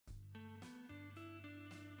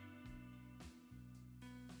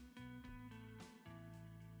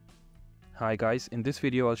Hi guys, in this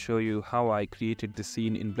video I'll show you how I created this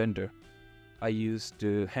scene in Blender. I used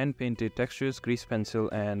hand-painted textures, grease pencil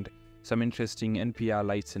and some interesting NPR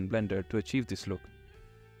lights in Blender to achieve this look.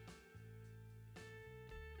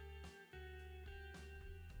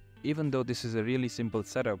 Even though this is a really simple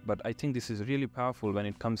setup, but I think this is really powerful when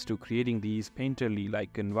it comes to creating these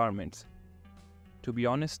painterly-like environments. To be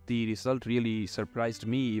honest, the result really surprised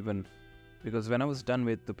me even, because when I was done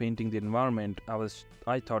with painting the environment,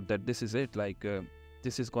 I thought that this is it,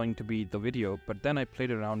 this is going to be the video. But then I played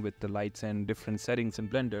around with the lights and different settings in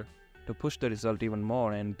Blender to push the result even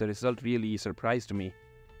more, and the result really surprised me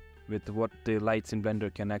with what the lights in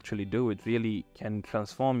Blender can actually do. It really can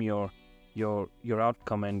transform your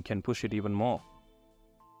outcome and can push it even more.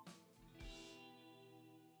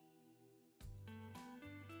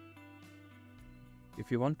 If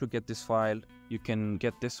you want to get this file, you can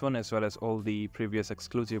get this one as well as all the previous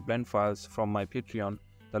exclusive blend files from my Patreon.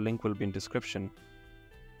 The link will be in description.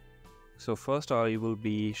 So first I will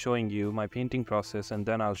be showing you my painting process, and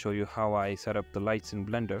then I'll show you how I set up the lights in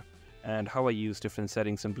Blender and how I use different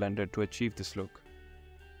settings in Blender to achieve this look.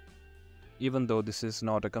 Even though this is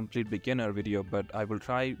not a complete beginner video, but I will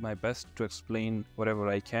try my best to explain whatever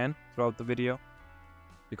I can throughout the video.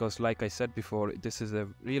 Because like I said before, this is a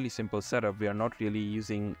really simple setup. We are not really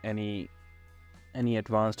using any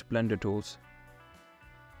advanced Blender tools.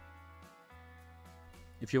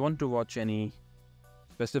 If you want to watch any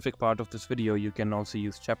specific part of this video, you can also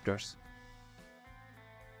use chapters.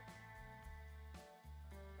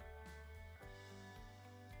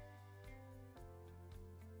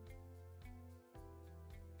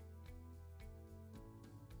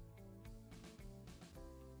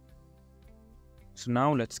 So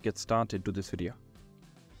now let's get started to this video.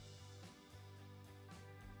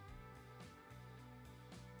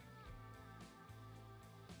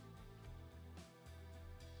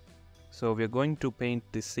 So we are going to paint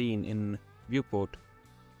this scene in viewport.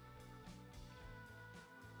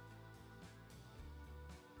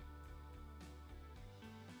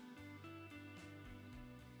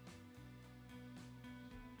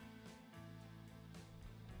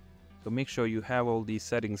 So make sure you have all these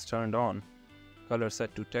settings turned on. Color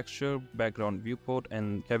set to texture, background viewport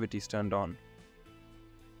and cavities turned on.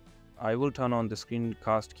 I will turn on the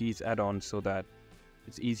screencast keys add-on so that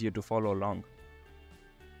it's easier to follow along.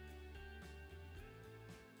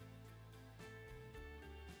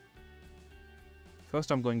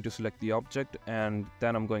 First I'm going to select the object, and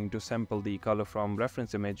then I'm going to sample the color from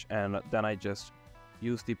reference image, and then I just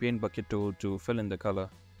use the paint bucket tool to fill in the color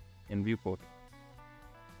in viewport.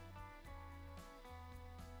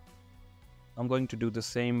 I'm going to do the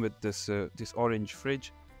same with this orange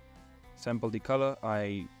fridge. Sample the color,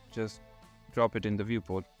 I just drop it in the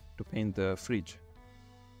viewport to paint the fridge.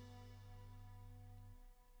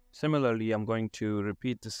 Similarly, I'm going to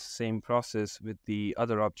repeat the same process with the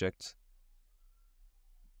other objects.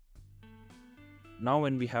 Now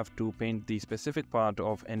when we have to paint the specific part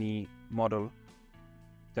of any model,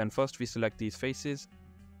 then first we select these faces.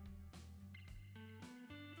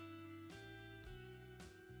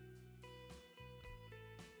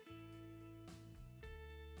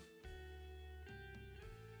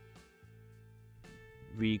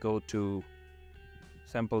 We go to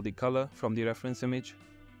sample the color from the reference image,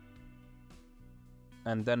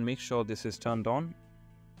 and then make sure this is turned on,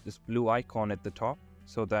 this blue icon at the top,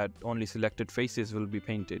 so that only selected faces will be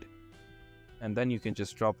painted. And then you can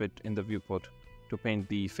just drop it in the viewport to paint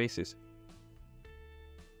the faces.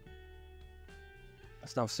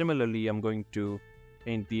 Now similarly, I'm going to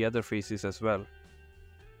paint the other faces as well.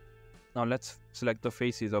 Now let's select the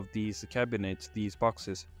faces of these cabinets, these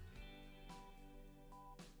boxes.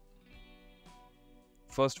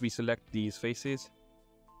 First we select these faces.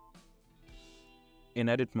 In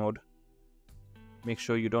edit mode, make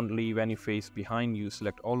sure you don't leave any face behind, you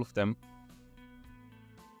select all of them.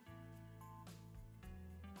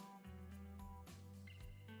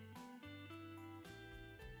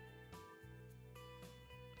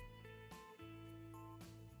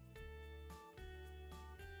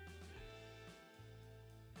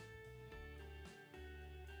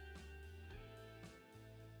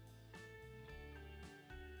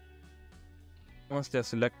 Once they are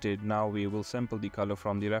selected, now we will sample the color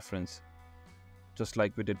from the reference, just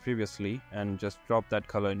like we did previously, and just drop that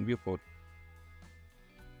color in viewport.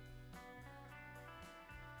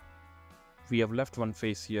 We have left one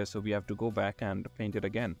face here, so we have to go back and paint it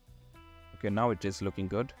again. Okay, now it is looking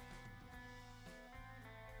good.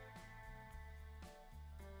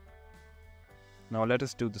 Now let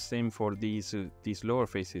us do the same for these lower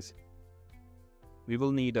faces. We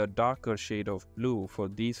will need a darker shade of blue for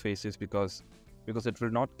these faces because because it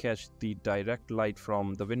will not catch the direct light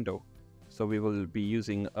from the window. So we will be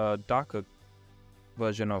using a darker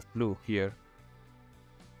version of blue here.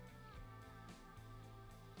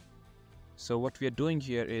 So what we are doing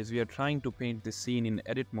here is we are trying to paint this scene in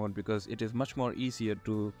edit mode, because it is much more easier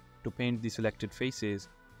to paint the selected faces,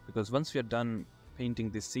 because once we are done painting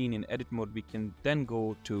this scene in edit mode, we can then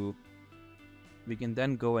go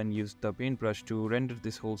and use the paintbrush to render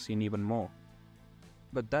this whole scene even more.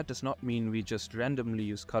 But that does not mean we just randomly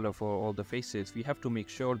use color for all the faces. We have to make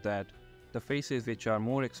sure that the faces which are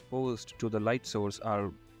more exposed to the light source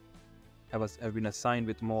have been assigned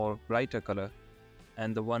with more brighter color,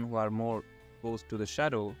 and the one who are more exposed to the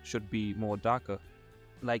shadow should be more darker.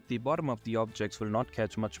 Like the bottom of the objects will not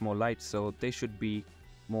catch much more light, so they should be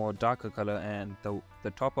more darker color, and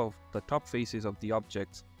the top faces of the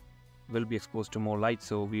objects will be exposed to more light,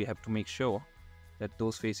 so we have to make sure that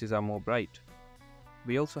those faces are more bright.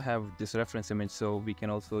 We also have this reference image, so we can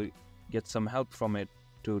also get some help from it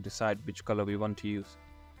to decide which color we want to use.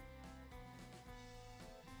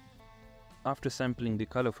 After sampling the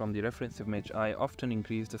color from the reference image, I often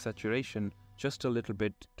increase the saturation just a little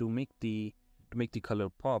bit to make the color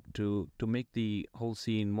pop, to make the whole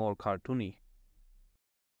scene more cartoony.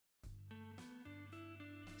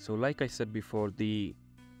 So like I said before,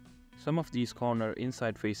 some of these corner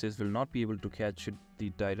inside faces will not be able to catch the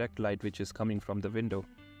direct light which is coming from the window.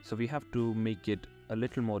 So we have to make it a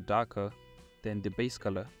little more darker than the base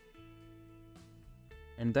color.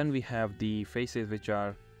 And then we have the faces which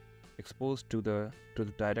are exposed to the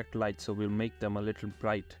direct light, so we'll make them a little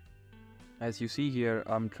bright. As you see here,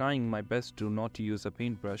 I'm trying my best to not use a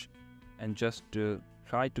paintbrush and just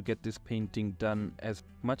try to get this painting done as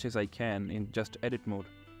much as I can in just edit mode.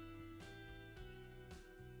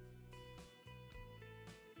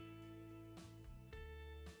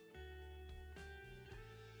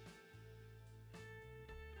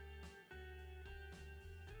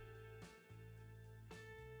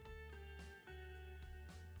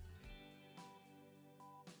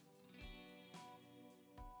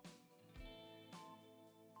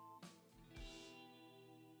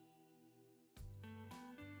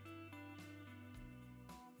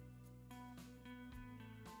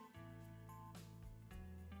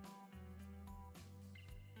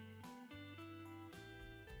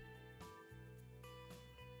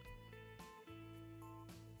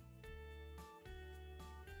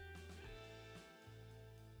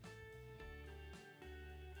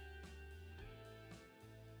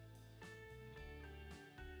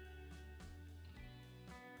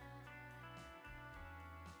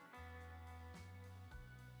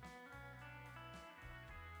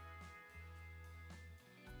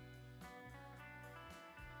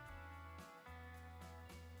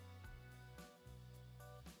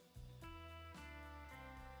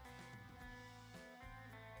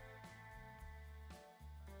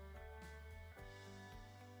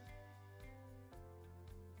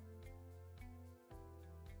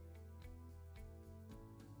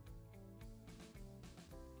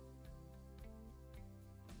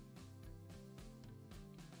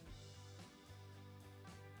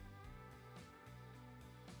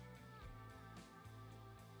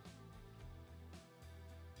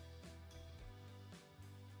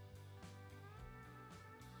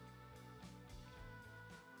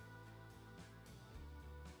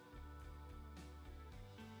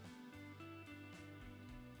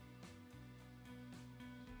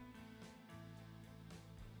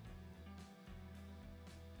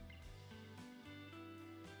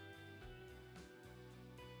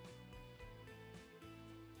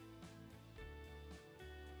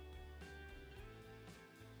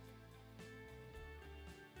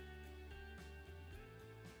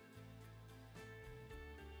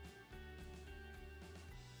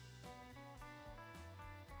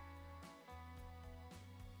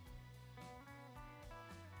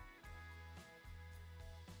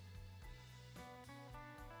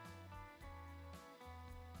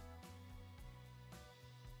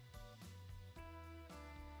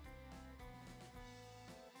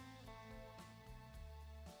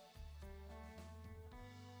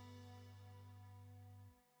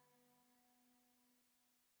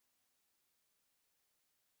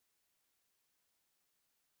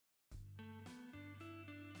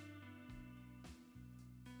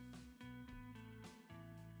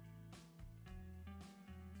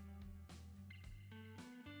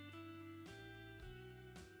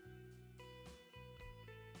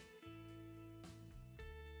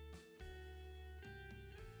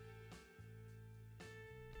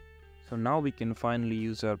 So now we can finally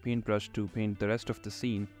use our paintbrush to paint the rest of the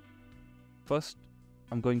scene. First,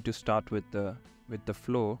 I'm going to start with the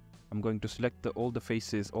floor, I'm going to select all the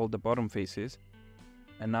faces, all the bottom faces,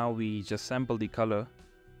 and now we just sample the color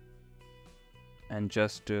and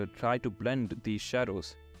just try to blend these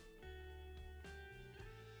shadows.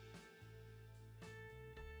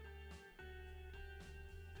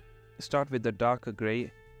 Start with the darker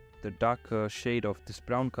gray, the darker shade of this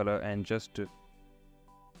brown color, and just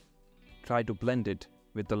try to blend it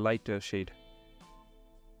with the lighter shade.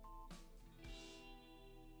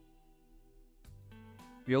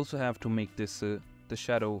 We also have to make this the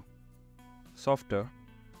shadow softer,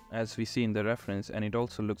 as we see in the reference, and it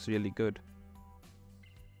also looks really good.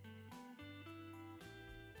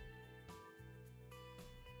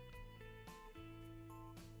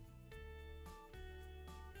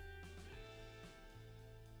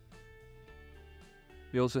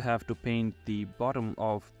 We also have to paint the bottom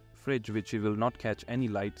of fridge, which will not catch any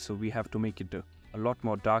light, so we have to make it a lot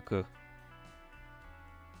more darker.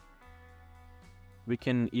 We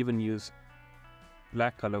can even use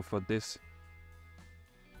black color for this.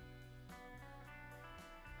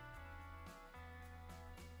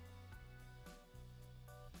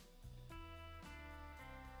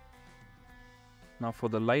 Now for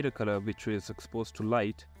the lighter color, which is exposed to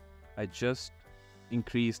light, I just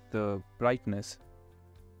increased the brightness.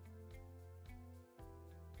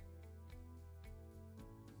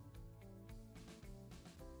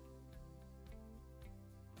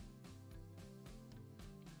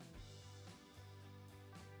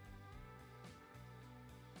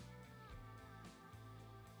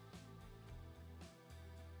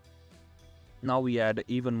 Now we add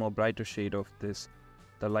even more brighter shade of this,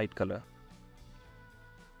 the light color.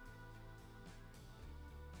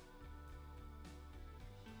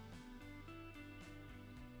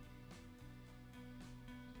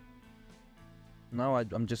 Now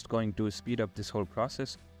I'm just going to speed up this whole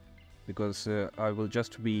process, because I will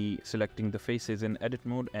just be selecting the faces in edit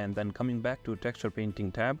mode and then coming back to texture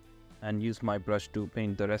painting tab and use my brush to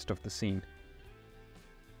paint the rest of the scene.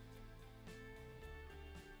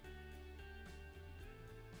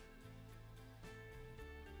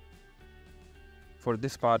 For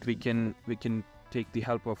this part, we can take the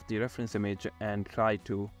help of the reference image and try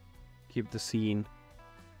to keep the scene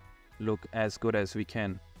look as good as we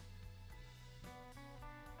can.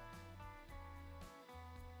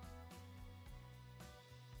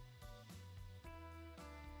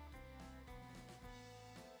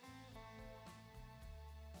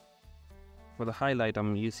 For the highlight,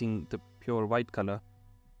 I'm using the pure white color,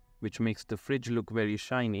 which makes the fridge look very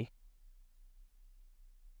shiny.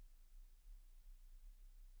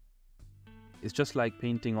 It's just like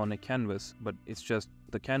painting on a canvas, but it's just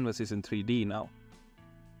the canvas is in 3D now.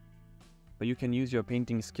 But you can use your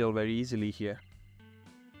painting skill very easily here.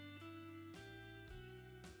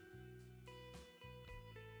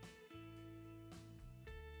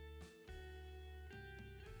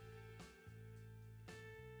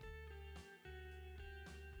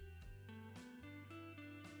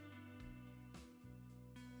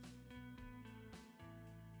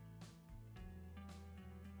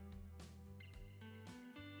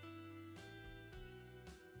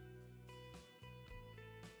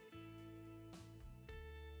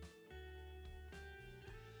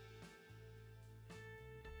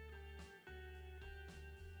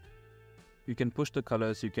 You can push the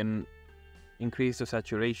colors, you can increase the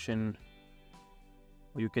saturation,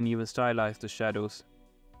 or you can even stylize the shadows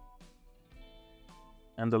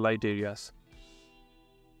and the light areas.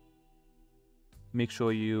 Make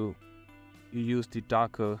sure you use the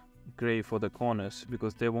darker gray for the corners,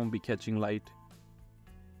 because they won't be catching light.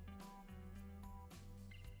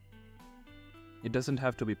 It doesn't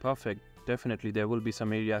have to be perfect. Definitely there will be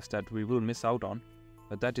some areas that we will miss out on,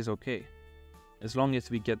 but that is okay. As long as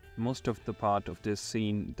we get most of the part of this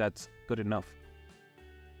scene, that's good enough.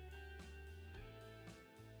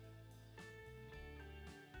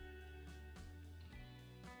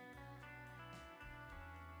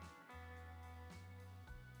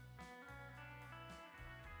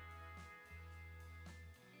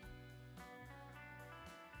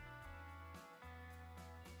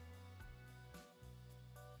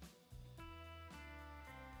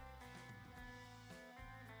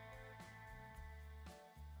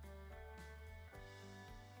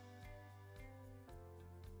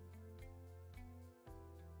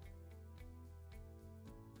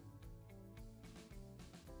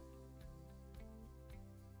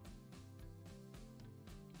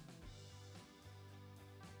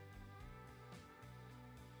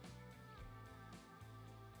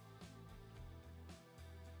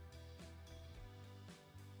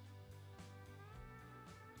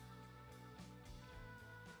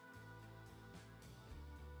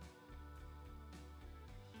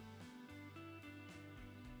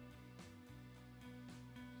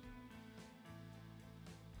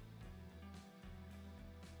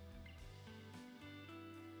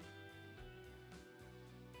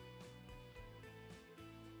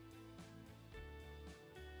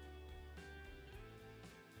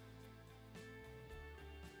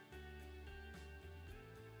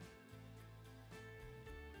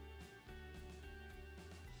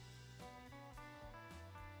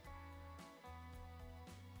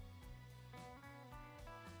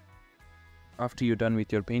 After you're done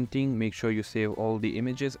with your painting, make sure you save all the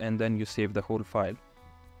images and then you save the whole file.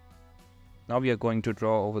 Now we are going to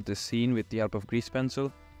draw over this scene with the help of grease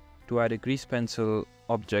pencil. To add a grease pencil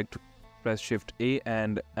object, press Shift A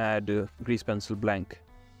and add grease pencil blank.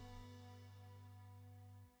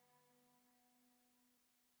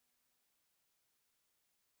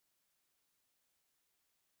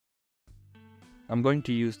 I'm going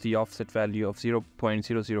to use the offset value of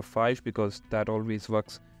 0.005 because that always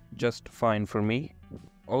works just fine for me.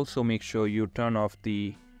 Also make sure you turn off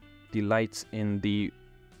the lights in the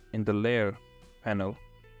layer panel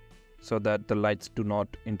so that the lights do not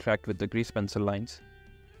interact with the grease pencil lines.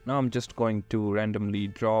 Now I'm just going to randomly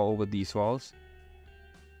draw over these walls.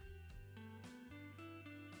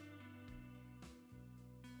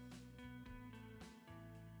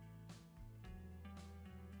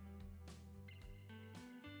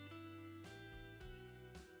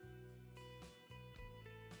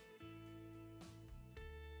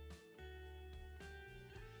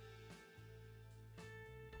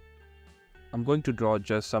 I'm going to draw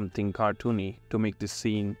just something cartoony to make this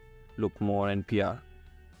scene look more NPR.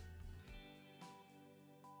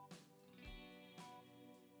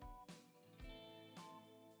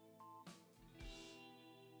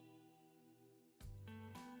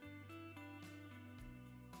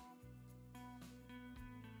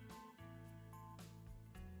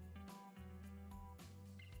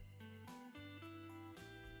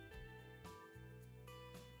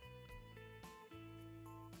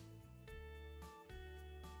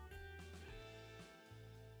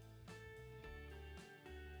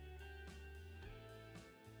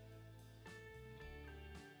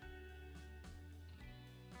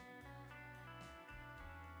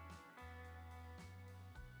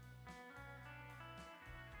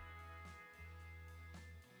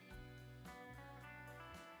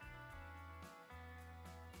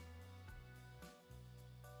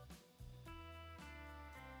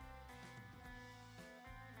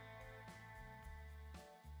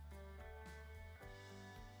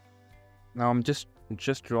 Now I'm just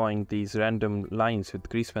drawing these random lines with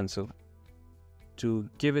grease pencil to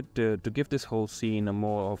give this whole scene a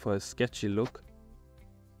more of a sketchy look.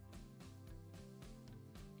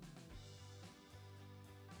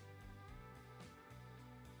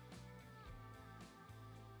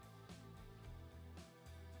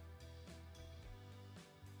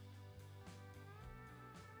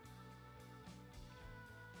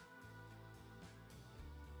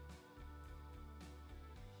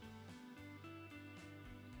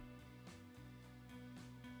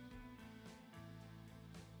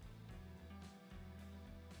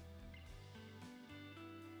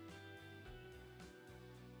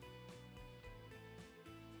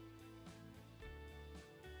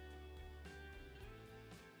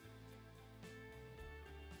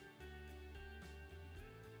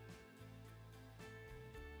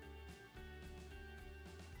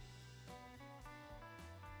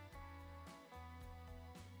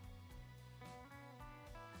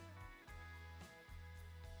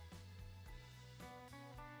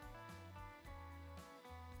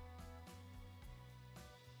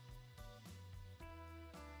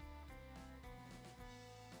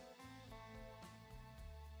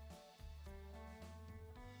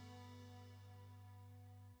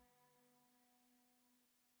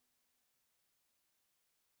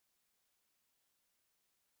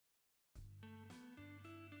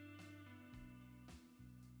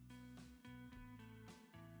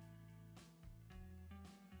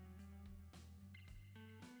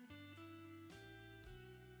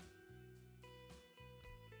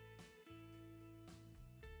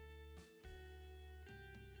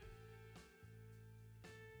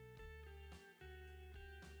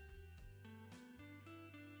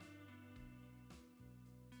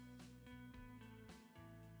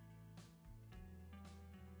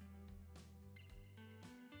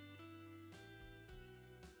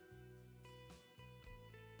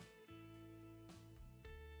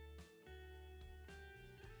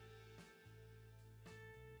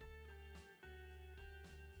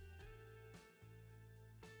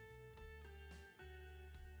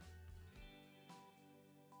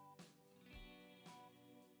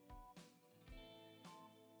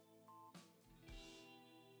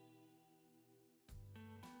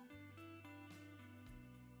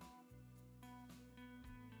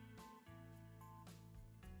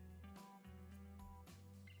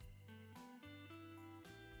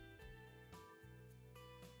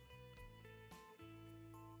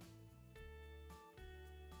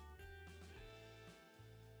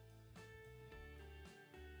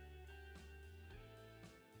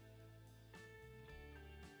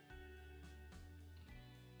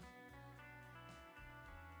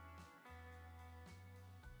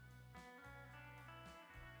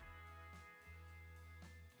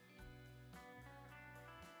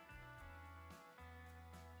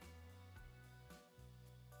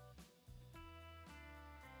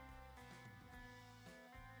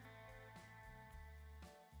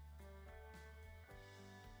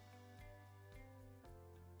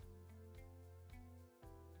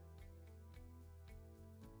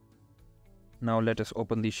 Now let us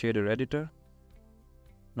open the shader editor.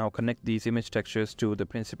 Now connect these image textures to the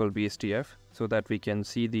principal BSDF so that we can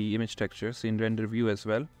see the image textures in render view as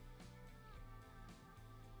well.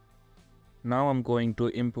 Now I'm going to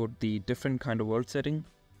import the different kind of world setting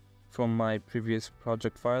from my previous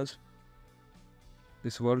project files.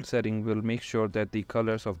 This world setting will make sure that the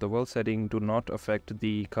colors of the world setting do not affect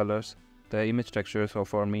the colors, the image textures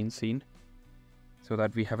of our main scene, so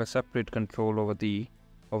that we have a separate control over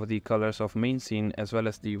the colors of main scene as well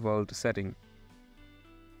as the world setting.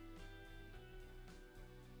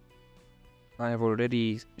 I have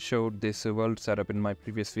already showed this world setup in my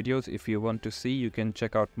previous videos. If you want to see, you can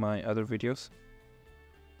check out my other videos.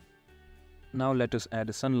 Now let us add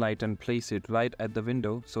a sunlight and place it right at the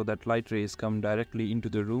window so that light rays come directly into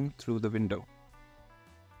the room through the window.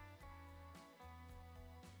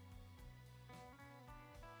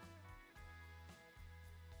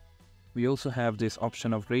 We also have this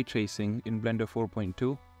option of ray tracing in Blender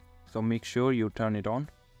 4.2, so make sure you turn it on.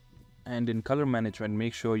 And in color management,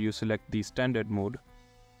 make sure you select the standard mode,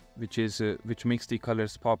 which makes the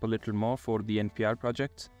colors pop a little more for the NPR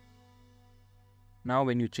projects. Now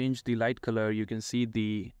when you change the light color, you can see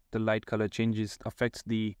the light color changes affects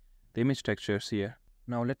the image textures here.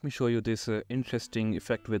 Now let me show you this interesting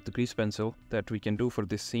effect with the grease pencil that we can do for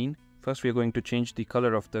this scene. First we are going to change the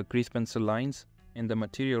color of the grease pencil lines in the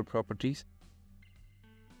material properties.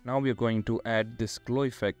 Now we are going to add this glow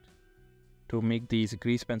effect to make these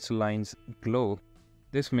grease pencil lines glow.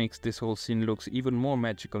 This makes this whole scene looks even more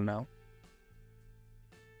magical now.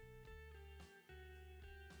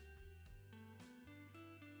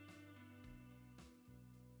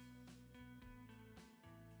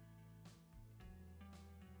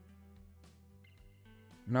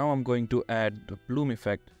 Now I'm going to add the bloom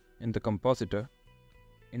effect in the compositor.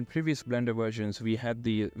 In previous Blender versions we had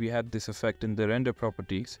this effect in the render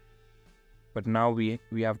properties, but now we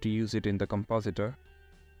have to use it in the compositor.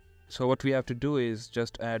 So what we have to do is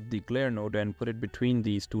just add the glare node and put it between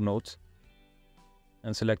these two nodes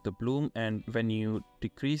and select the bloom, and when you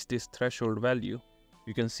decrease this threshold value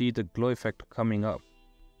you can see the glow effect coming up.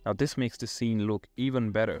 Now this makes the scene look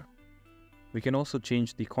even better. We can also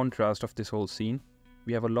change the contrast of this whole scene.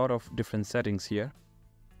 We have a lot of different settings here.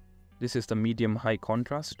 This is the medium high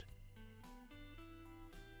contrast.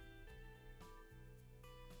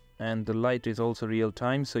 And the light is also real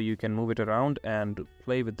time, so you can move it around and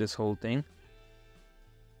play with this whole thing.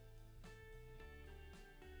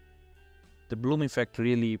 The bloom effect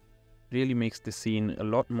really makes the scene a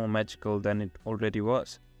lot more magical than it already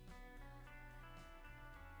was.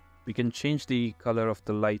 We can change the color of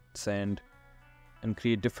the lights and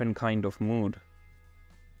create different kind of mood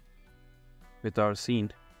with our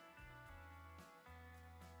scene.